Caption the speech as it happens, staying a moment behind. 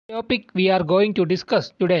Topic we are going to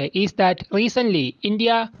discuss today is that recently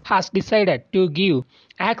India has decided to give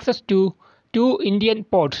access to two Indian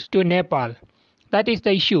ports to Nepal. That is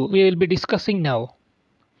the issue we will be discussing now.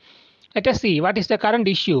 Let us see what is the current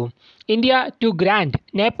issue. India to grant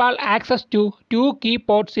Nepal access to two key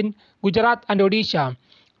ports in Gujarat and Odisha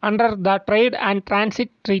under the trade and transit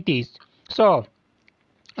treaties. So,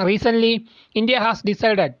 recently India has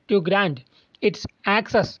decided to grant its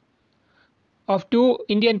access of two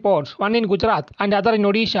Indian ports, one in Gujarat and other in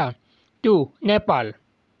Odisha, to Nepal.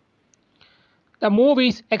 The move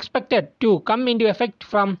is expected to come into effect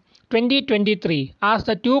from 2023 as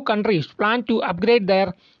the two countries plan to upgrade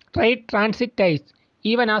their trade transit ties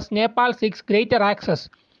even as Nepal seeks greater access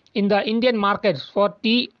in the Indian markets for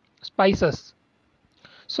tea spices.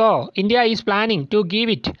 So, India is planning to give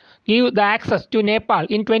the access to Nepal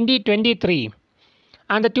in 2023,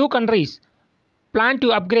 and the two countries plan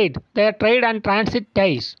to upgrade their trade and transit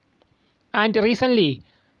ties. And recently,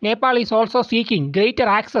 Nepal is also seeking greater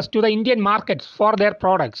access to the Indian markets for their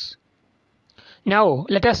products. Now,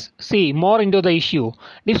 let us see more into the issue.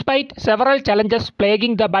 Despite several challenges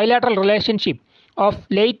plaguing the bilateral relationship of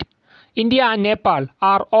late, India and Nepal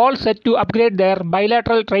are all set to upgrade their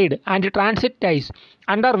bilateral trade and transit ties,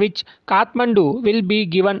 under which Kathmandu will be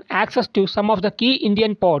given access to some of the key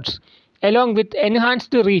Indian ports, along with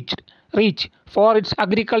enhanced reach for its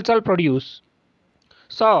agricultural produce.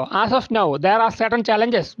 So, as of now, there are certain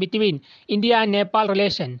challenges between India and Nepal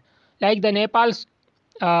relation, like the Nepal's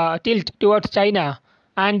tilt towards China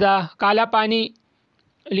and the Kalapani,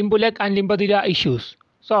 Limbulek and Limbadira issues.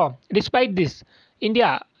 So, despite this,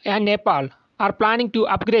 India and Nepal are planning to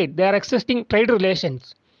upgrade their existing trade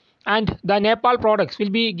relations, and the Nepal products will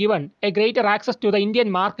be given a greater access to the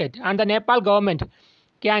Indian market, and the Nepal government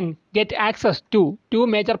can get access to two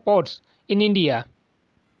major ports in India.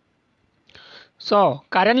 So,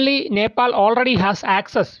 currently Nepal already has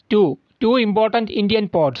access to two important Indian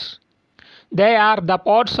ports. They are the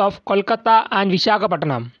ports of Kolkata and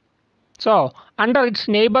Visakhapatnam. So, under its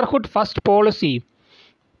neighborhood first policy,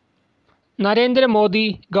 Narendra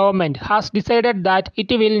Modi government has decided that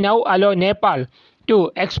it will now allow Nepal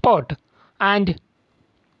to export and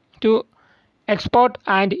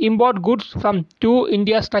import goods from two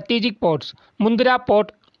India's strategic ports, Mundra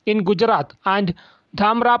port in Gujarat and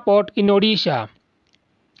Dhamra port in Odisha,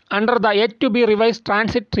 under the yet to be revised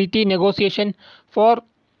transit treaty negotiation for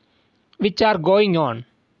which are going on.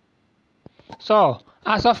 So,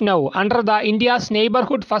 as of now, under the India's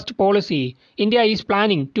neighborhood first policy, India is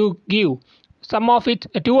planning to give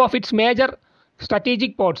two of its major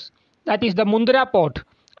strategic ports, that is the Mundra port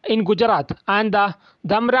in Gujarat and the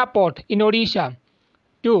Dhamra port in Odisha,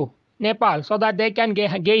 to Nepal so that they can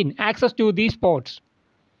gain access to these ports.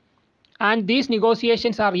 And these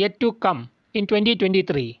negotiations are yet to come in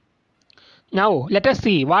 2023. Now, let us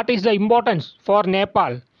see what is the importance for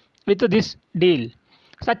Nepal with this deal.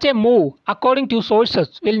 Such a move, according to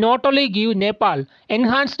sources, will not only give Nepal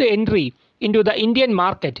enhanced entry into the Indian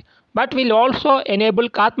market, but will also enable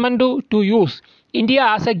Kathmandu to use India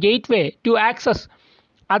as a gateway to access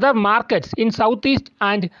other markets in Southeast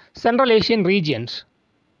and Central Asian regions.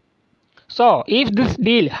 So, if this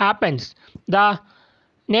deal happens, the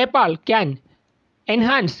Nepal can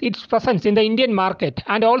enhance its presence in the Indian market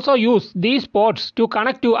and also use these ports to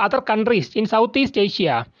connect to other countries in Southeast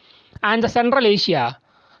Asia and the Central Asia,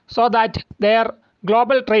 so that their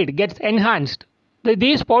global trade gets enhanced.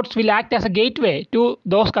 These ports will act as a gateway to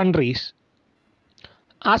those countries.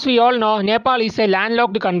 As we all know, Nepal is a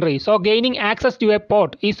landlocked country, so gaining access to a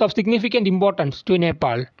port is of significant importance to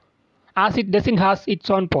Nepal, as it doesn't have its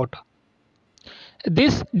own port.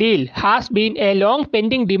 This deal has been a long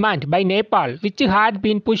pending demand by Nepal, which had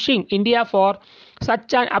been pushing India for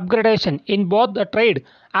such an upgradation in both the trade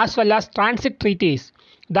as well as transit treaties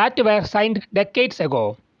that were signed decades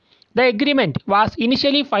ago. The agreement was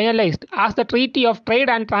initially finalized as the Treaty of Trade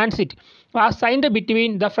and Transit was signed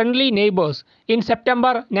between the friendly neighbors in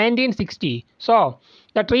September 1960. So,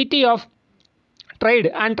 the Treaty of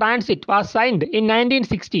Trade and Transit was signed in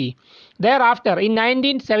 1960. Thereafter, in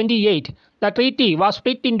 1978, the treaty was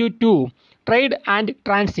split into two, Trade and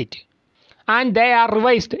Transit, and they are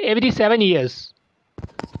revised every 7 years.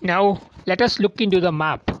 Now, let us look into the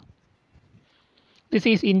map. This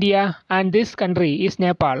is India and this country is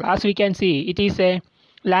Nepal. As we can see, it is a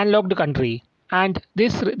landlocked country, and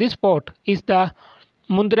this port is the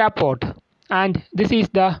Mundra port, and this is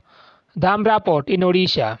the Dhamra port in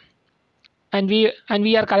Odisha. And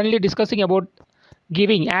we are currently discussing about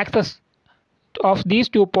giving access of these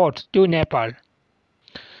two ports to Nepal.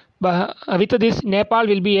 But with this, Nepal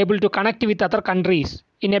will be able to connect with other countries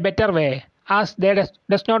in a better way, as they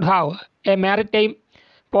does not have a maritime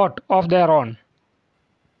port of their own.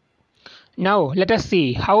 Now let us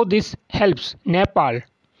see how this helps Nepal.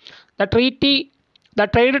 The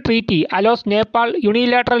trade treaty allows Nepal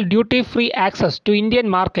unilateral duty-free access to Indian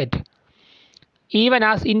market, even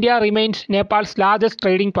as India remains Nepal's largest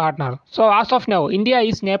trading partner. So as of now, India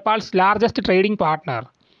is Nepal's largest trading partner.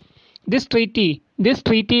 This treaty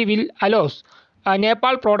will allows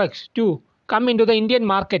Nepal products to come into the Indian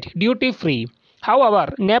market duty-free.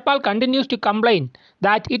 However, Nepal continues to complain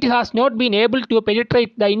that it has not been able to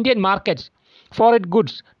penetrate the Indian markets for its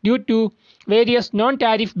goods due to various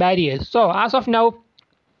non-tariff barriers. So as of now,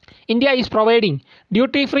 India is providing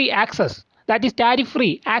duty-free access, that is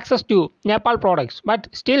tariff-free access to Nepal products, but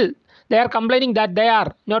still they are complaining that they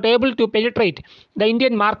are not able to penetrate the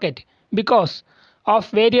Indian market because of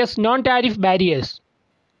various non-tariff barriers.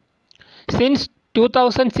 Since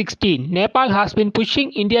 2016, Nepal has been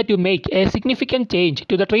pushing India to make a significant change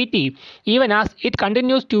to the treaty, even as it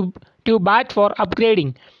continues to bat for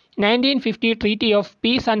upgrading 1950 Treaty of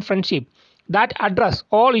Peace and Friendship that address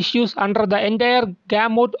all issues under the entire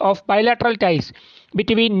gamut of bilateral ties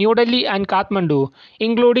between New Delhi and Kathmandu,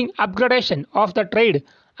 including upgradation of the trade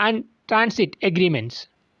and transit agreements.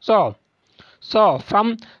 So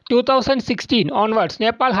from 2016 onwards,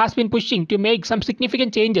 Nepal has been pushing to make some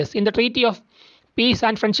significant changes in the Treaty of Peace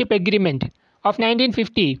and Friendship Agreement of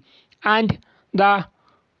 1950 and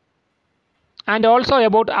also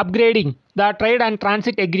about upgrading the trade and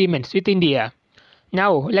transit agreements with India.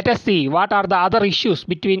 Now let us see what are the other issues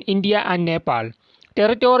between India and Nepal.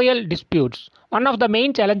 Territorial disputes. One of the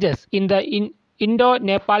main challenges in the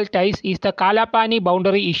Indo-Nepal ties is the Kalapani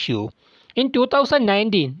boundary issue. In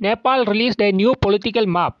 2019, Nepal released a new political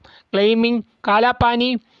map claiming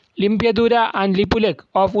Kalapani, Limbyadura and Lipulekh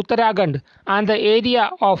of Uttarakhand and the area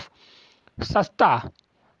of Sasta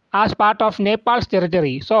as part of Nepal's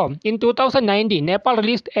territory. So, in 2019, Nepal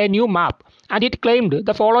released a new map and it claimed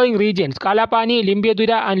the following regions: Kalapani,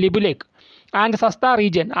 Limbyadura and Lipulekh and the Sasta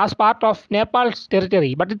region as part of Nepal's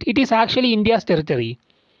territory, but it is actually India's territory.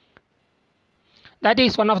 That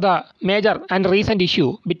is one of the major and recent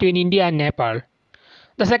issue between India and Nepal.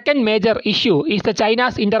 The second major issue is the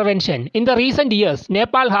China's intervention. In the recent years,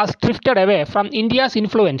 Nepal has drifted away from India's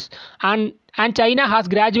influence and China has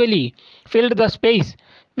gradually filled the space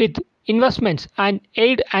with investments and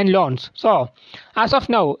aid and loans. So, as of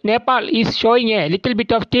now, Nepal is showing a little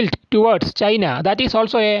bit of tilt towards China. That is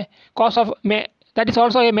also a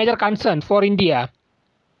major concern for India.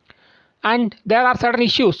 And there are certain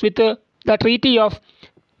issues with the Treaty of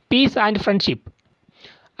Peace and Friendship.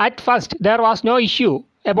 At first, there was no issue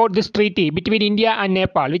about this treaty between India and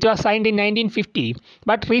Nepal, which was signed in 1950.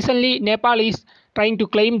 But recently, Nepal is trying to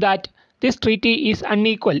claim that this treaty is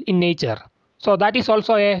unequal in nature. So that is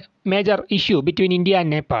also a major issue between India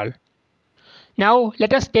and Nepal. Now,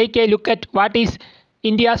 let us take a look at what is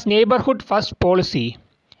India's neighborhood first policy.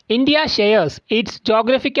 India shares its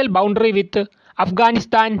geographical boundary with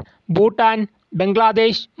Afghanistan, Bhutan,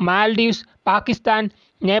 Bangladesh, Maldives, Pakistan,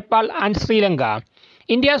 Nepal and Sri Lanka.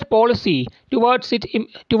 India's policy towards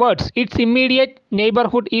its immediate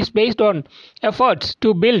neighborhood is based on efforts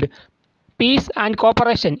to build peace and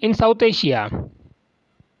cooperation in South Asia.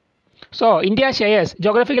 So, India shares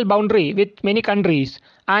geographical boundary with many countries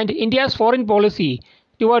and India's foreign policy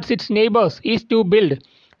towards its neighbors is to build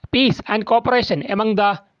peace and cooperation among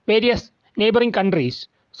the various neighboring countries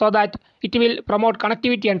so that it will promote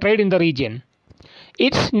connectivity and trade in the region.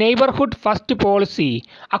 Its neighborhood first policy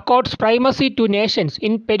accords primacy to nations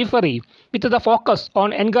in periphery with the focus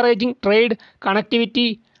on encouraging trade,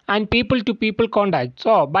 connectivity and people-to-people contact.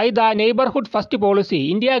 So, by the neighborhood first policy,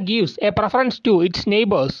 India gives a preference to its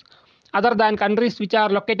neighbors other than countries which are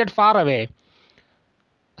located far away,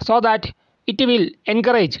 so that it will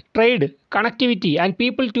encourage trade, connectivity and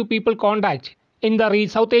people-to-people contact in the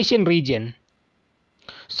South Asian region.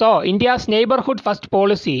 So, India's neighborhood first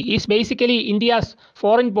policy is basically India's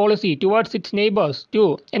foreign policy towards its neighbors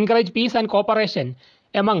to encourage peace and cooperation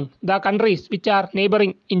among the countries which are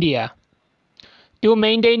neighboring India to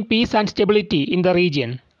maintain peace and stability in the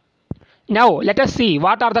region. Now, let us see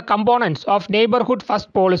what are the components of neighborhood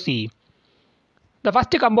first policy. The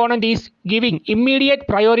first component is giving immediate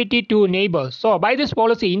priority to neighbors. So, by this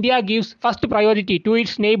policy, India gives first priority to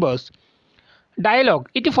its neighbors. Dialogue.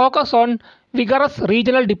 It focuses on vigorous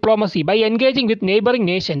regional diplomacy by engaging with neighboring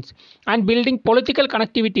nations and building political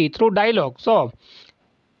connectivity through dialogue. So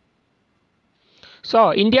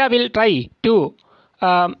India will try to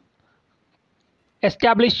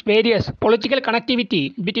establish various political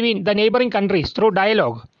connectivity between the neighboring countries through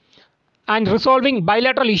dialogue. And resolving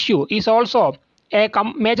bilateral issue is also a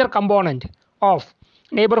major component of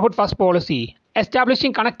neighborhood first policy.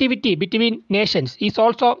 Establishing connectivity between nations is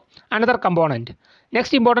also another component.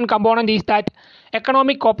 Next important component is that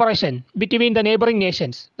economic cooperation between the neighboring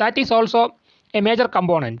nations. That is also a major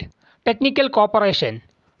component. Technical cooperation,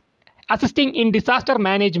 assisting in disaster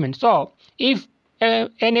management. So, if a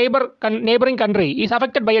neighboring country is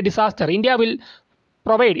affected by a disaster, India will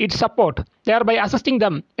provide its support, thereby assisting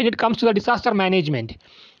them when it comes to the disaster management.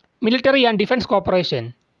 Military and defense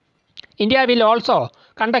cooperation. India will also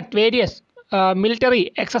conduct various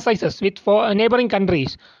military exercises with neighboring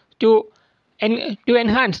countries to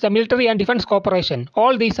enhance the military and defense cooperation.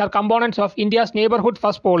 All these are components of India's neighborhood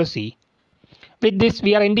first policy. With this,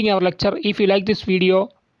 we are ending our lecture. If you like this video,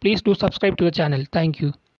 please do subscribe to the channel. Thank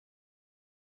you.